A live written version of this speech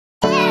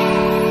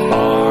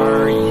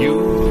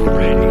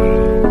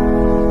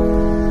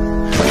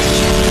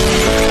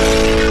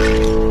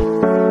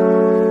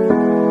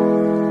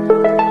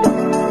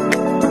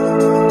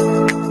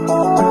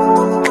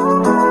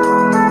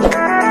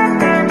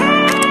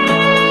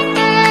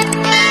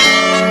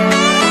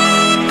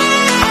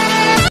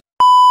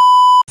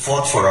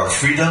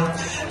freedom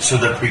so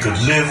that we could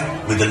live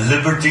with the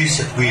liberties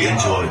that we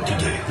enjoy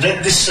today. Let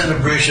this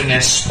celebration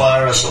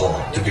inspire us all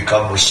to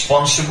become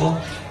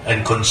responsible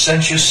and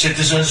conscientious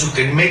citizens who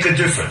can make a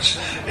difference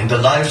in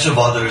the lives of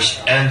others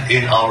and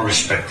in our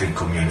respective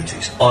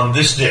communities. On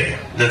this day,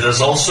 let us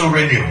also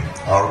renew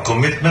our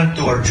commitment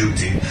to our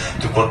duty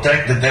to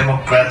protect the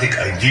democratic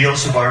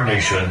ideals of our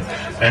nation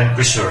and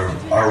preserve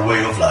our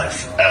way of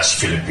life as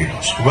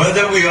Filipinos.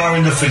 Whether we are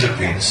in the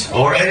Philippines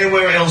or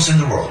anywhere else in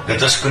the world,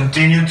 let us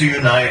continue to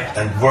unite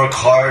and work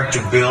hard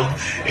to build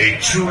a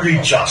truly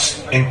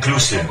just,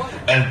 inclusive,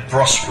 and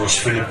prosperous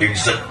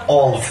Philippines that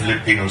all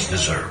Filipinos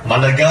deserve.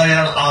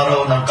 Malagaya ang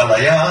araw ng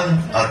kalayaan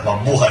at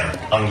mabuhay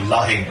ang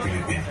lahing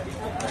Pilipino.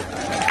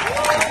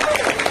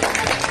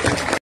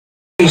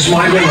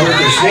 Migrant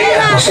Workers Day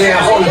at masaya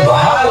ako na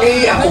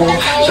bahagi ako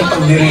sa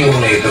pagdiriwang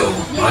na ito.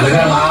 Mahalaga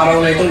ang araw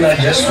na ito not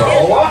just for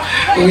OWA,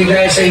 kundi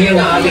dahil sa inyo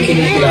na ating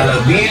kinikilala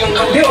bilang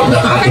kampiyon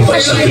ng ating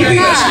bansang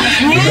Pilipinas.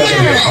 Because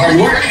of your hard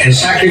work and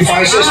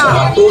sacrifices,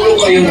 nakatulong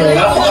kayo ng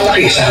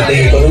napakalaki sa ating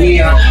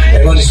ekonomiya.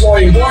 And what is more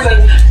important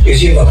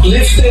is you've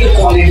uplifted the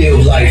quality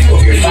of life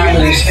of your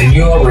families and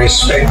your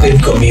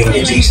respective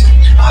communities.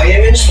 I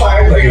am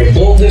inspired by your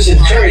boldness and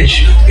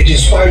courage. It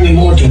inspired me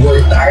more to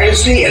work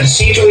tirelessly and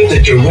see to it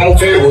that your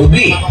welfare will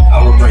be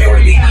our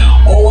priority.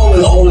 OWA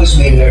will always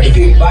be there to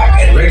give back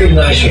and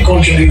recognize your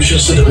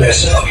contributions to the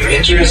best of your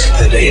interests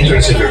and the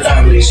interests of your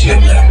families you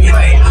have left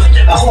behind.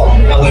 Ako,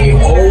 ang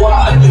inyong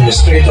OWA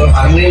Administrator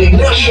Arnel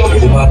Ignacio,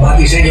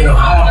 bumabati sa inyo ng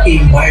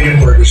Happy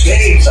Migrant Workers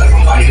Day sa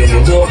panig ng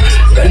mundo.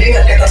 Galing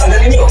at katatagan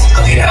ninyo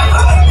ang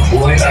hinahangaan.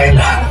 Mabuhay tayo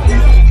lahat.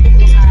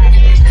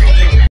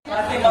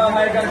 Ating mga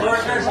migrant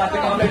workers,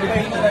 ating mga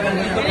Pilipino na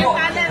nandito po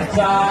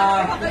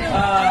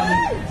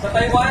sa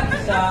Taiwan,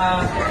 sa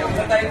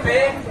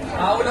Taipei.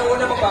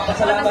 Unang-una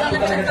magpapasalamat po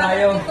talaga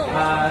tayo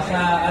sa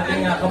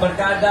ating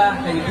kabarkada,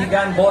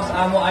 kaibigan, boss,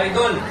 amo,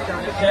 idol.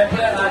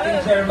 Siyempre ang ating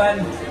chairman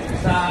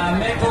sa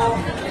MECO,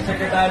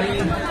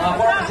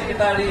 former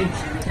Secretary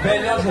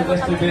Bello,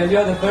 Silvestre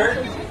Bello III.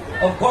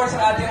 Of course,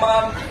 ang ating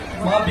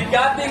mga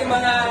bigating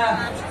mga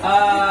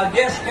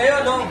guests kayo,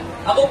 no?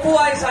 Ako po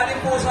ay saling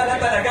pusa lang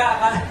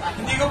talaga.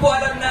 Hindi ko po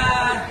alam na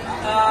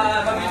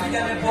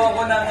mabibigyan rin po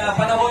ako ng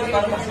panahon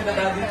para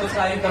magsinata dito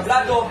sa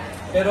entablado.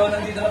 Pero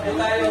nandito na po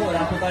tayo,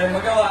 wala po tayong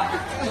magawa.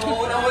 So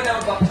unang-una,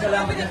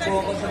 magpapasalamat din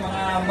po ako sa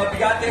mga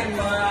mabigating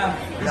mga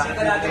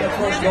bisita natin. Of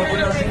course,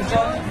 Governor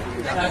Simpson,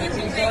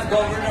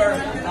 Governor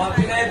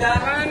Pineda,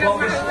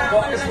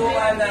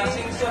 Congresswoman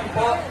Simpson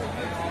po.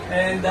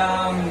 And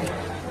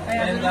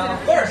of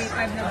course,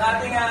 ang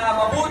ating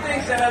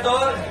mabuting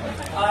senador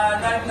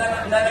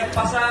na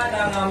nagpasa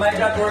ng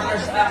Migrant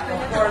Workers Act,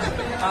 of course,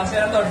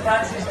 Senator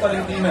Francis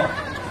Tolentino.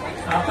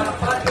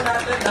 Palakpakan po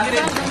natin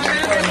dahil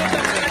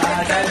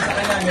sa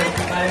kanya, meron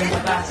po tayong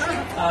batas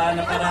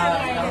na para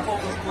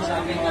nakafocus po sa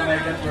ating mga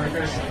migrant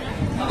workers.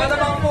 Ang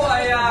naman po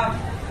ay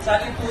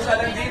saling pusa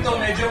lang dito,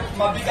 medyo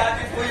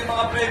mabigatin po yung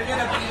mga premyo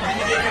na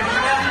binigay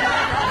kanina.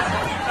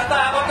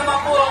 Natakot naman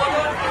po ako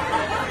doon.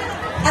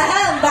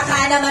 Baka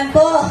naman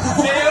po.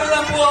 Mayor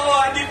lang po ako,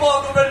 hindi po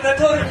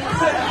gobernador.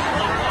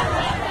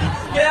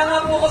 Kaya nga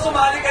po ako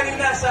sumali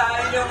kanina sa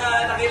inyong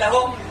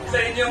nakilahok, sa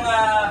inyong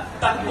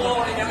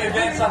takbo, inyong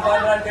event sa Fun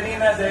Run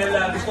kanina dahil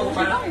gusto ko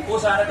po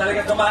sana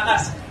talaga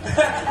tumakas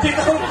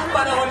ditong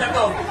panahon na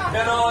to.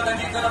 Pero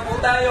nandito na po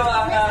tayo.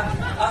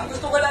 Ang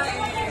gusto ko lang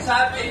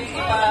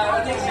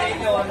iparating sa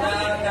inyo na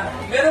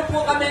meron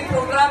po kaming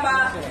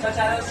programa sa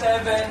Channel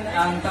 7.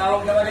 Ang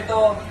tawag naman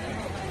ito,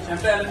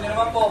 siyempre alam niyo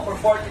naman po, for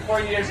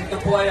 44 years, ito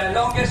po ay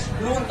longest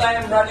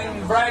noontime running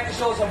variety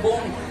show sa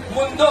buong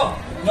mundo.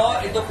 No,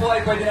 ito po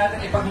ay pwede natin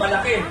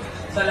ipagmalaki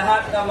sa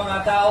lahat ng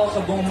mga tao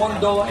sa buong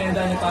mundo, and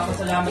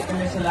nagpapasalamat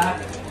kami sa lahat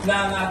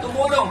ng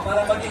tumulong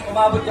para maging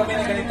umabot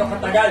kami ng ganito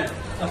katagal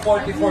na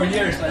 44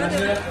 years. Alam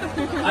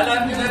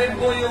niyo na rin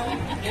po yung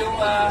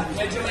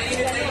medyo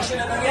mainit na issue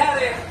na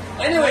nangyari.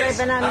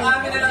 Anyways, ang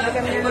amin na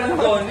lang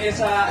doon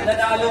is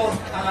nanalo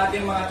ang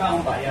ating mga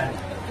taong bayan.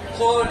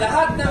 So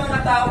lahat ng mga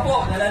tao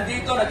po na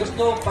nandito na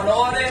gusto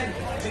panoorin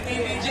si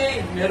TVJ,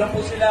 meron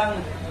po silang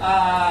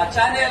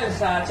channel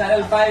sa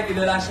Channel 5,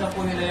 ilalaunch na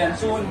po nila yan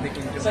soon.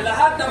 Sa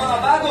lahat ng mga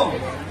bagong,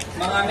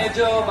 mga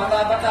medyo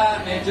bata-bata,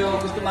 medyo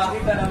gusto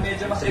makita ng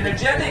medyo mas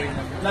energetic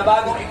na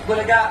bagong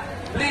Itbulaga,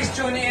 please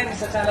tune in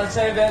sa Channel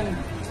 7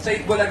 sa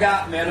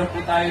Itbulaga. Meron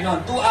po tayo noon.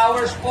 2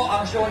 hours po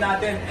ang show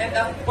natin. And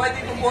ang pwede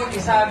ko po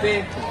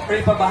isabi o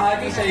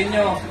ipabahagi sa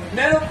inyo,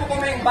 meron po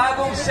kaming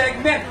bagong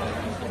segment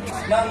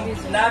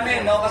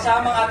namin, no?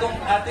 Kasama ang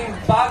ating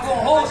bagong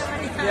host.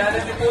 Kaya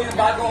natin po yung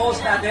bagong host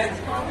natin.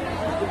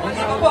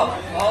 Dito po.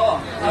 Oo.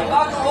 Ang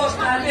bagong host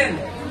natin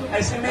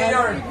ay si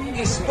Mayor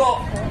Isko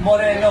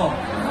Moreno.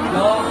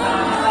 No?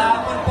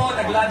 Kahapon po,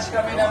 nag-lunch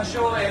kami ng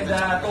show and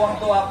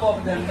tuwang-tuwa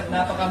po dahil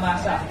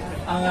napakamasa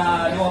ang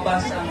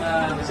lumabas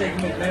ang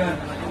segment na yun.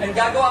 And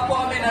gagawa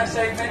po kami ng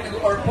segment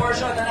or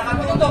portion na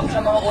nakatutok sa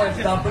mga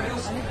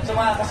OFWs, sa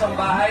mga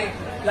kasambahay,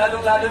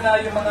 lalo-lalo na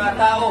yung mga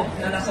tao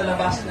na nasa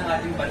labas ng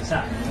ating bansa.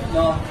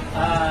 No?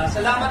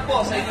 Salamat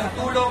po sa inyong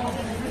tulong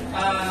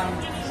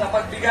sa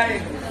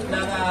pagbigay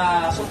ng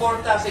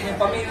suporta sa inyong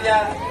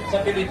pamilya sa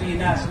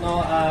Pilipinas.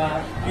 No?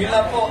 Yun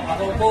lang po,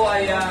 ako po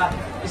ay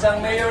isang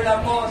mayor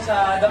lang po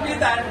sa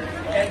Dapitan,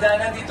 and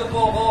nandito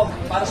po ako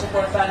para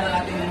suportahan ng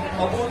ating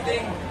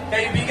mabuting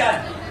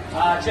kaibigan,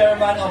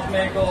 Chairman of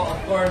MECO, of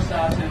course,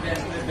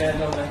 Silvestre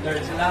Bello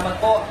III. Salamat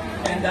po.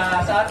 And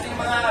sa ating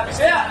mga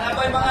Bisaya, na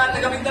yung mga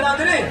taga-Mindanao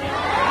din eh.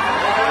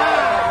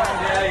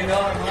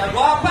 Mga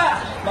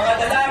guwapa, mga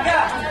dalaga,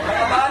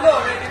 mga balo,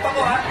 ready pa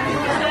ko ha?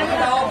 Mga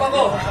tao pa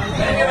ko.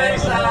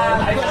 Anyways,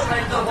 I just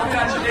like to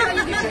congratulate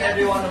each and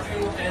every one of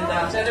you and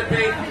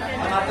celebrate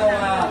ang atong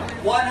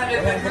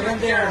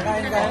 100th year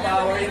of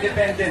our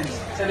independence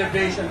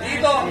celebration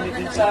dito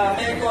sa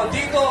Mexico,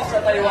 dito sa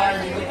Taiwan,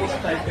 dito po sa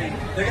Taipei.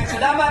 Dagang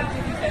salamat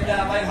and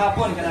mayang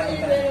hapon ka natin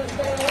tayo.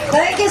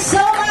 Thank you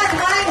so much,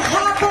 mayang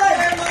hapon,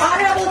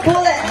 Honorable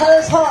Bullet,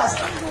 host.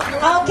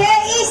 Okay,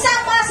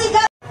 isang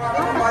masigaw.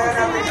 Kabayan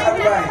natin sa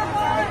Albay.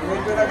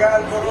 Medyo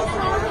nag-aalboro sa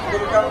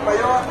Bulkang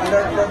Mayo,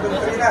 alert na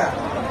doktrina.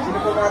 Sino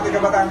po mga taga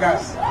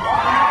Batangas?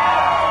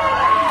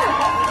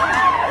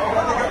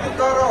 Mga taga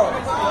Mindoro.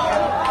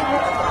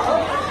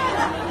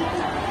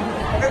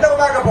 Magandang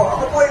umaga po.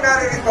 Ako po ay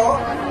naririto.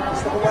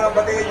 Gusto ko malang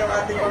batiin yung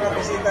ating mga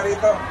bisita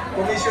rito.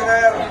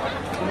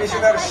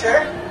 Commissioner She,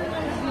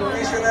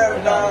 Commissioner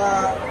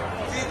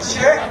Fit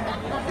She,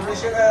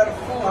 Commissioner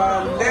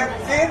Len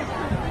Fin,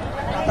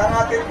 at ang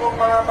ating pong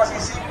mga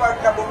masisipag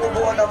na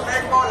bumubuo ng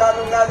MECO,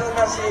 lalong-lalo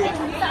na si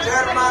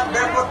Chairman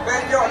Bernot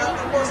Bello.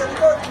 Nandun po sa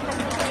likod.